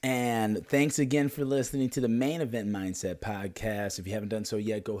And thanks again for listening to the Main Event Mindset podcast. If you haven't done so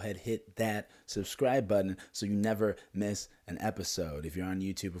yet, go ahead, hit that subscribe button so you never miss an episode. If you're on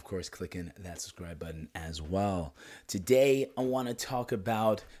YouTube, of course, clicking that subscribe button as well. Today, I want to talk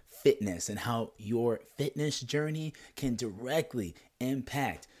about fitness and how your fitness journey can directly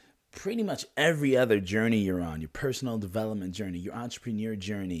impact pretty much every other journey you're on, your personal development journey, your entrepreneur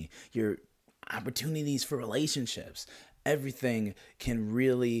journey, your opportunities for relationships. Everything can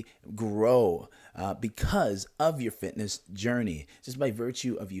really grow because of your fitness journey, just by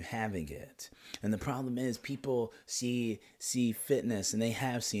virtue of you having it. And the problem is people see fitness, and they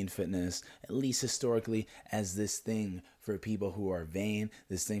have seen fitness, at least historically, as this thing for people who are vain,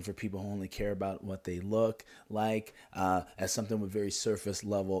 this thing for people who only care about what they look like, as something with very surface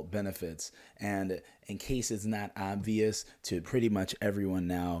level benefits. And in case it's not obvious to pretty much everyone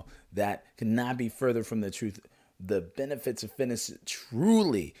now, that could not be further from the truth. The benefits of fitness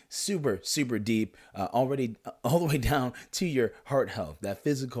truly super deep, already all the way down to your heart health, that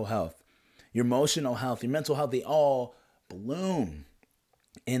physical health, your emotional health, your mental health. They all bloom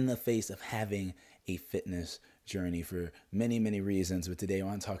in the face of having a fitness journey for many reasons. But today I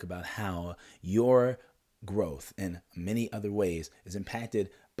want to talk about how your growth in many other ways is impacted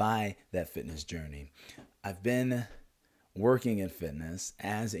by that fitness journey. I've been working in fitness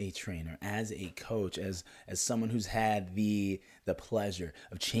as a trainer, as a coach, as someone who's had the pleasure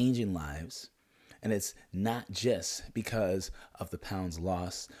of changing lives. And it's not just because of the pounds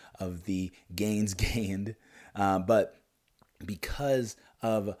lost, of the gains gained, but because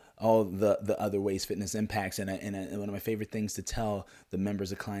of all the other ways fitness impacts. And one of my favorite things to tell the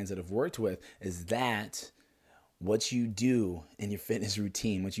members of clients that I've worked with is that what you do in your fitness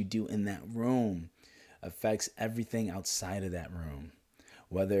routine, what you do in that room, affects everything outside of that room.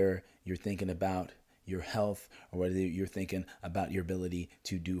 Whether you're thinking about your health or whether you're thinking about your ability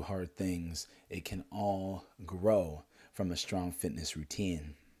to do hard things, it can all grow from a strong fitness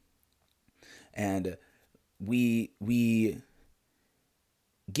routine. And we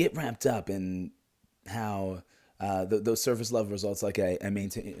get wrapped up in how those surface level results, like I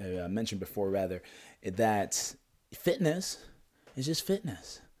mentioned before, rather, that fitness is just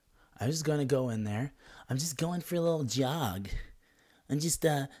fitness. I'm just going to go in there. I'm just going for a little jog. I'm just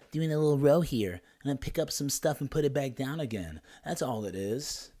doing a little row here. And then pick up some stuff and put it back down again. That's all it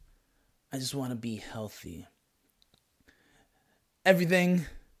is. I just want to be healthy. Everything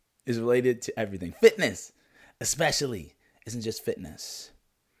is related to everything. Fitness, especially, isn't just fitness.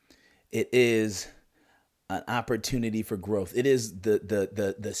 It is an opportunity for growth. It is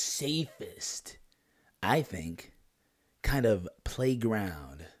the safest, I think, kind of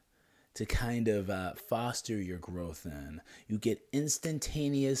playground to kind of foster your growth in. You get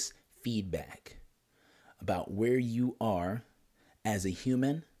instantaneous feedback about where you are as a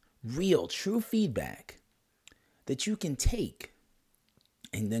human, real, true feedback that you can take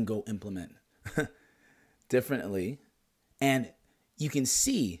and then go implement differently. And you can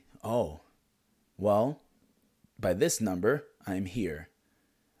see, oh, well, by this number, I'm here.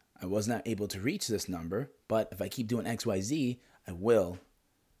 I was not able to reach this number, but if I keep doing X, Y, Z, I will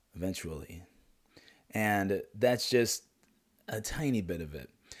eventually. And that's just a tiny bit of it.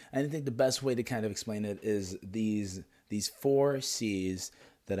 And I think the best way to kind of explain it is these 4 C's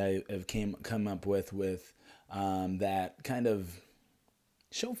that I have come up with that kind of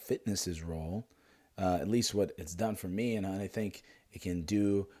show fitness's role, at least what it's done for me, and I think it can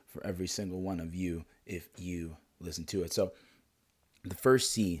do for every single one of you if you listen to it. So the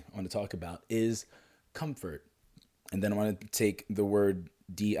first C I want to talk about is comfort. And then I want to take the word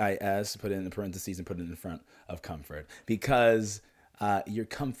DIS, put it in the parentheses, and put it in front of comfort, because your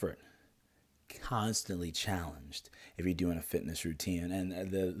comfort constantly challenged if you're doing a fitness routine.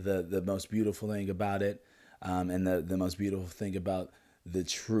 And the most beautiful thing about it, and the most beautiful thing about the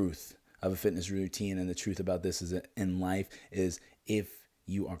truth of a fitness routine, and the truth about this is in life, is if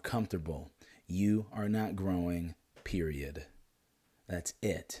you are comfortable, you are not growing, period. That's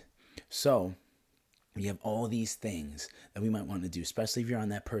it. So we have all these things that we might want to do, especially if you're on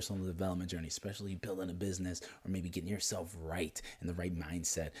that personal development journey, especially building a business, or maybe getting yourself right in the right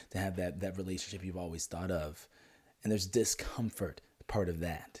mindset to have that relationship you've always thought of. And there's discomfort part of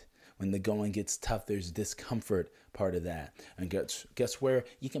that. When the going gets tough, there's discomfort part of that. And guess where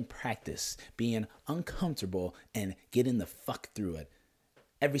you can practice being uncomfortable and getting the fuck through it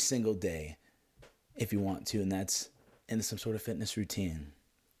every single day if you want to, and that's in some sort of fitness routine.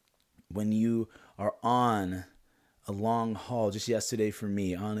 When you are on a long haul, just yesterday for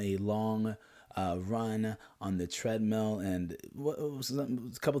me, on a long run on the treadmill, and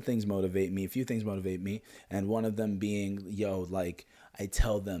a couple things motivate me, a few things motivate me, and one of them being, I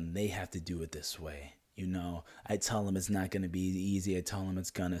tell them they have to do it this way. I tell them it's not going to be easy. I tell them it's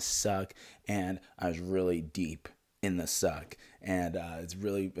going to suck. And I was really deep in the suck. And it's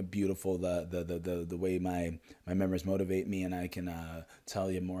really beautiful the way my members motivate me. And I can tell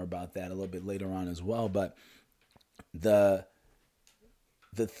you more about that a little bit later on as well. But the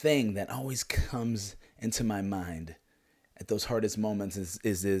thing that always comes into my mind at those hardest moments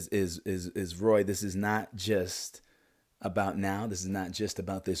is Roy, this is not just about now. This is not just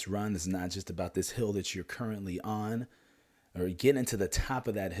about this run. This is not just about this hill that you're currently on. Or getting to the top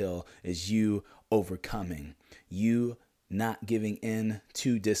of that hill is you overcoming, you not giving in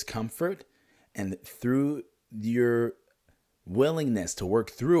to discomfort, and through your willingness to work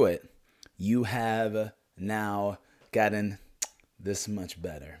through it, you have now gotten this much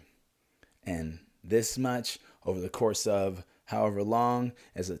better. And this much over the course of however long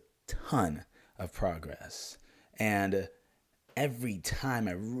is a ton of progress. And every time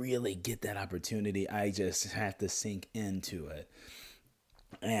I really get that opportunity, I just have to sink into it.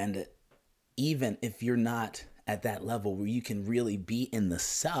 And even if you're not at that level where you can really be in the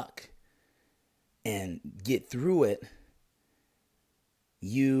suck and get through it,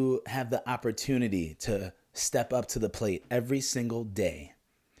 you have the opportunity to step up to the plate every single day.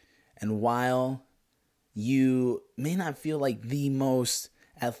 And while you may not feel like the most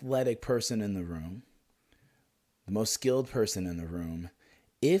athletic person in the room, the most skilled person in the room,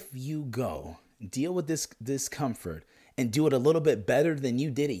 if you go deal with this discomfort and do it a little bit better than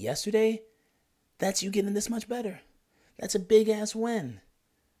you did it yesterday, that's you getting this much better. That's a big ass win.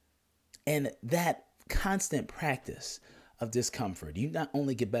 And that constant practice of discomfort, you not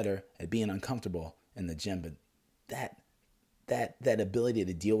only get better at being uncomfortable in the gym, but that ability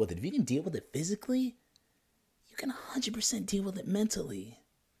to deal with it. If you can deal with it physically, you can 100% deal with it mentally.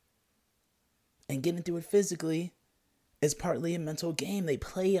 And getting through it physically is partly a mental game. They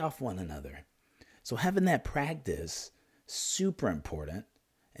play off one another. So having that practice, super important.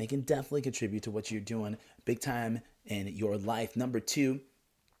 And it can definitely contribute to what you're doing big time in your life. Number two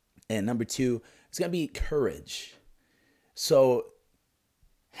is going to be courage. So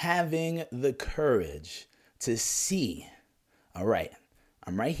having the courage to see, all right,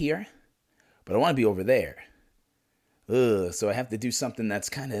 I'm right here, but I want to be over there. So I have to do something that's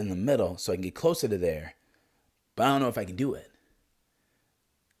kind of in the middle so I can get closer to there, but I don't know if I can do it.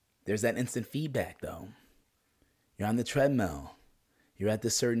 There's that instant feedback though. You're on the treadmill. You're at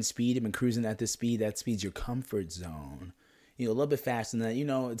this certain speed. You've been cruising at this speed. That speed's your comfort zone. A little bit faster than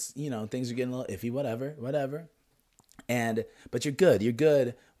that. It's, things are getting a little iffy, whatever. But you're good. You're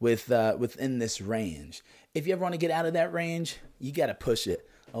good within this range. If you ever want to get out of that range, you got to push it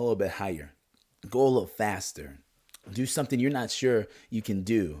a little bit higher. Go a little faster. Do something you're not sure you can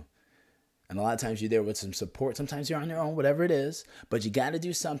do. And a lot of times you're there with some support. Sometimes you're on your own, whatever it is. But you got to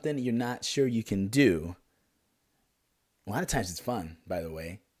do something you're not sure you can do. A lot of times it's fun, by the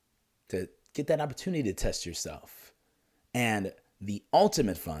way, to get that opportunity to test yourself. And the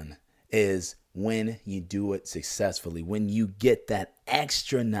ultimate fun is when you do it successfully, when you get that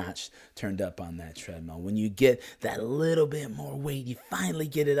extra notch turned up on that treadmill, when you get that little bit more weight, you finally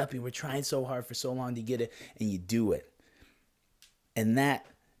get it up. You were trying so hard for so long to get it, and you do it. And that,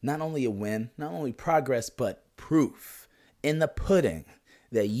 not only a win, not only progress, but proof in the pudding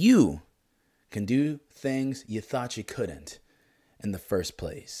that you can do things you thought you couldn't in the first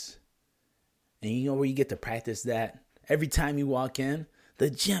place. And you know where you get to practice that? Every time you walk in the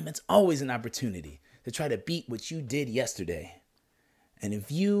gym, it's always an opportunity to try to beat what you did yesterday. And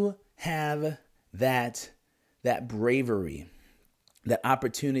if you have that bravery, that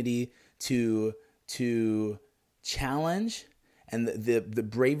opportunity to challenge, and the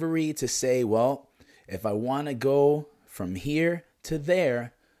bravery to say, well, if I want to go from here to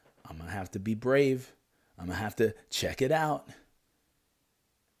there, I'm going to have to be brave. I'm going to have to check it out.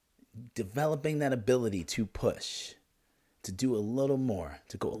 Developing that ability to push, to do a little more,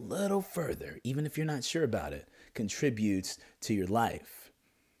 to go a little further, even if you're not sure about it, contributes to your life.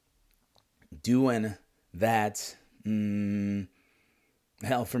 Doing that,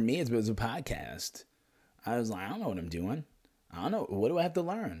 hell, for me, it was a podcast. I was like, I don't know what I'm doing. I don't know. What do I have to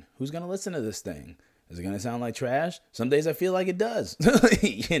learn? Who's going to listen to this thing? Is it going to sound like trash? Some days I feel like it does,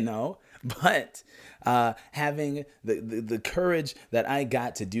 But having the courage that I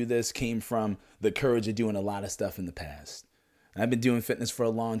got to do this came from the courage of doing a lot of stuff in the past. And I've been doing fitness for a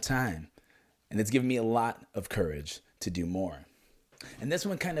long time, and it's given me a lot of courage to do more. And this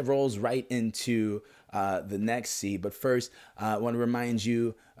one kind of rolls right into the next C. But first, I want to remind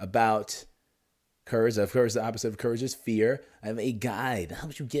you about Courage. Of course, the opposite of courage is fear. I have a guide that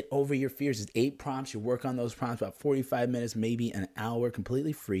helps you get over your fears. It's 8 prompts. You work on those prompts about 45 minutes, maybe an hour,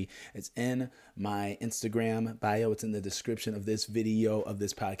 completely free. It's in my Instagram bio. It's in the description of this video, of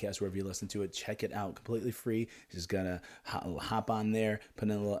this podcast, wherever you listen to it. Check it out, completely free. You're just gonna hop on there, put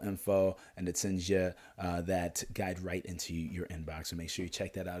in a little info, and it sends you that guide right into your inbox. So make sure you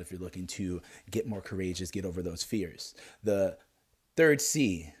check that out if you're looking to get more courageous, get over those fears. The third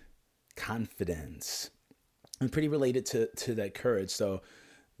C, confidence. And pretty related to that courage. So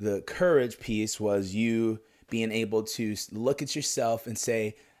the courage piece was you being able to look at yourself and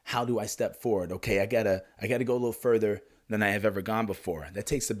say, how do I step forward? Okay, I gotta go a little further than I have ever gone before. That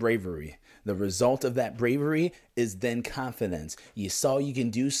takes the bravery. The result of that bravery is then confidence. You saw you can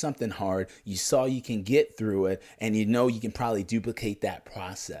do something hard. You saw you can get through it, and you know you can probably duplicate that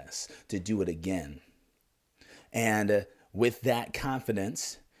process to do it again. And with that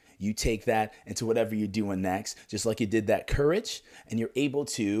confidence, you take that into whatever you're doing next, just like you did that courage, and you're able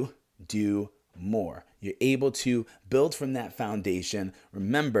to do more. You're able to build from that foundation.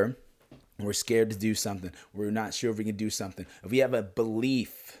 Remember, we're scared to do something. We're not sure if we can do something. If we have a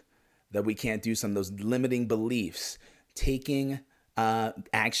belief that we can't do something, those limiting beliefs, taking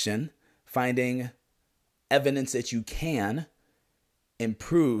action, finding evidence that you can,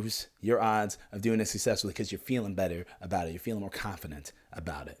 improves your odds of doing it successfully because you're feeling better about it. You're feeling more confident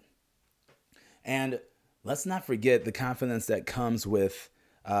about it. And let's not forget the confidence that comes with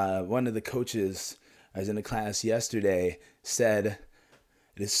one of the coaches I was in a class yesterday said,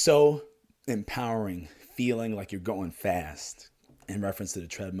 it is so empowering feeling like you're going fast, in reference to the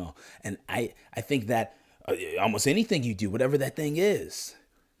treadmill. And I think that almost anything you do, whatever that thing is,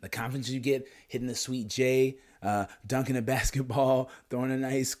 the confidence you get hitting the sweet J, dunking a basketball, throwing a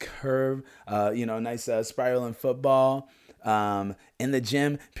nice curve, nice spiral in football, in the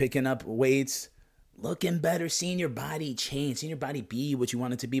gym, picking up weights, looking better, seeing your body change, seeing your body be what you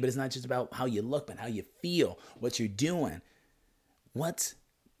want it to be. But it's not just about how you look, but how you feel, what you're doing. What's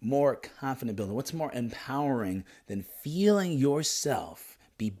more confident building? What's more empowering than feeling yourself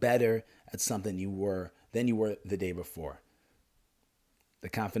be better at something than you were the day before? The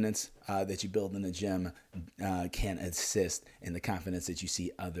confidence that you build in the gym can assist in the confidence that you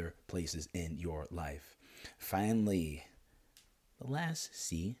see other places in your life. Finally, the last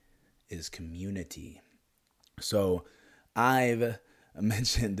C is community. So I've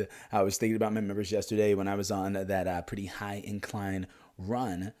mentioned I was thinking about my members yesterday when I was on that pretty high incline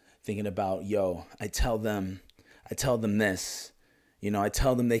run, thinking about, I tell them this, I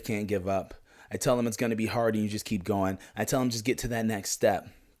tell them they can't give up. I tell them it's going to be hard and you just keep going. I tell them just get to that next step.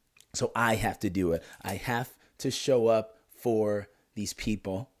 So I have to do it. I have to show up for these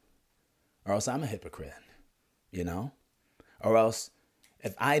people or else I'm a hypocrite, or else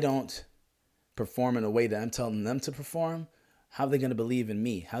if I don't perform in a way that I'm telling them to perform, how are they going to believe in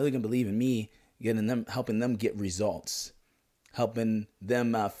me? How are they going to believe in me helping them get results, helping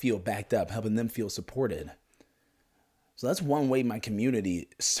them feel backed up, helping them feel supported? So that's one way my community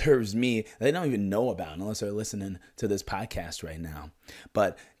serves me that they don't even know about unless they're listening to this podcast right now.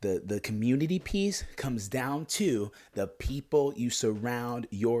 But the community piece comes down to the people you surround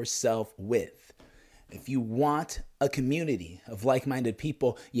yourself with. If you want a community of like-minded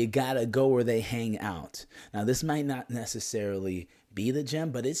people, you gotta go where they hang out. Now, this might not necessarily be the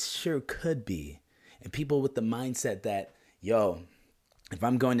gym, but it sure could be. And people with the mindset that, if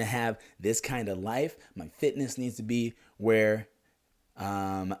I'm going to have this kind of life, my fitness needs to be where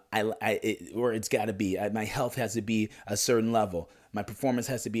where it's got to be. My health has to be a certain level. My performance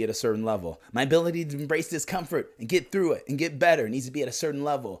has to be at a certain level. My ability to embrace discomfort and get through it and get better needs to be at a certain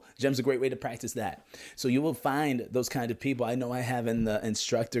level. Gym's a great way to practice that. So you will find those kind of people. I know I have in the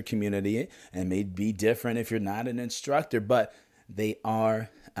instructor community, and may be different if you're not an instructor, but they are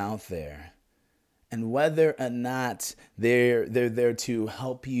out there. And whether or not they're there to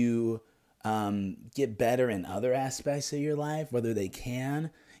help you get better in other aspects of your life, whether they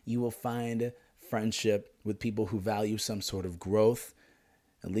can, you will find friendship with people who value some sort of growth,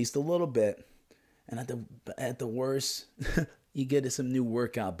 at least a little bit. And at the worst, you get some new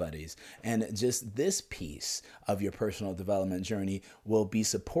workout buddies. And just this piece of your personal development journey will be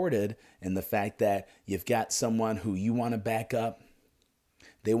supported in the fact that you've got someone who you want to back up.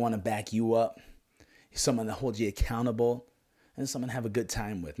 They want to back you up. Someone that holds you accountable, and someone to have a good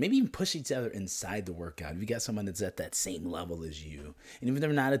time with. Maybe even push each other inside the workout. If you got someone that's at that same level as you, and if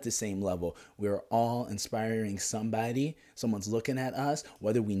they're not at the same level, we're all inspiring somebody. Someone's looking at us,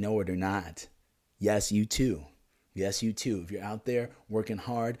 whether we know it or not. Yes, you too. Yes, you too. If you're out there working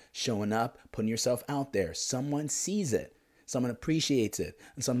hard, showing up, putting yourself out there, someone sees it. Someone appreciates it,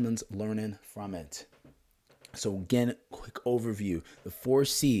 and someone's learning from it. So again, quick overview. The 4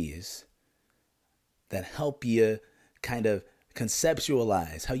 C's that help you kind of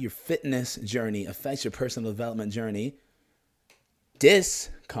conceptualize how your fitness journey affects your personal development journey.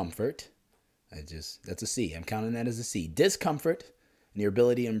 Discomfort. That's a C. I'm counting that as a C. Discomfort and your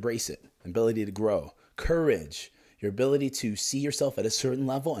ability to embrace it, ability to grow. Courage, your ability to see yourself at a certain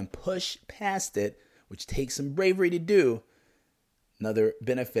level and push past it, which takes some bravery to do. Another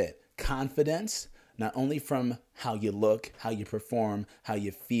benefit. Confidence, not only from how you look, how you perform, how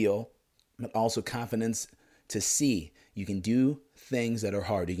you feel, but also confidence to see you can do things that are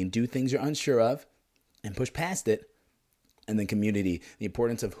hard. You can do things you're unsure of and push past it. And then community, the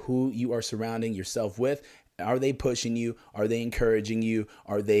importance of who you are surrounding yourself with. Are they pushing you? Are they encouraging you?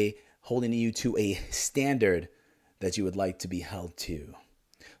 Are they holding you to a standard that you would like to be held to?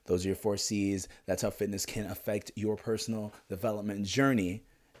 Those are your 4 C's. That's how fitness can affect your personal development journey.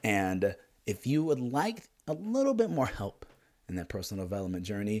 And if you would like a little bit more help in that personal development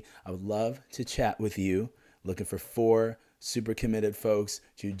journey, I would love to chat with you. Looking for 4 super committed folks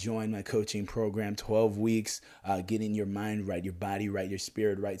to join my coaching program, 12 weeks, getting your mind right, your body right, your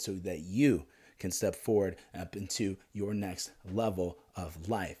spirit right, so that you can step forward up into your next level of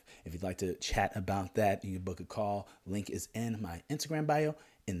life. If you'd like to chat about that, you can book a call. Link is in my Instagram bio,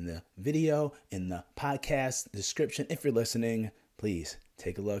 in the video, in the podcast description. If you're listening, please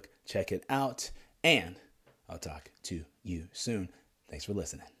take a look, check it out, and I'll talk to you soon. Thanks for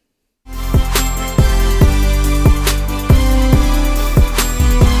listening.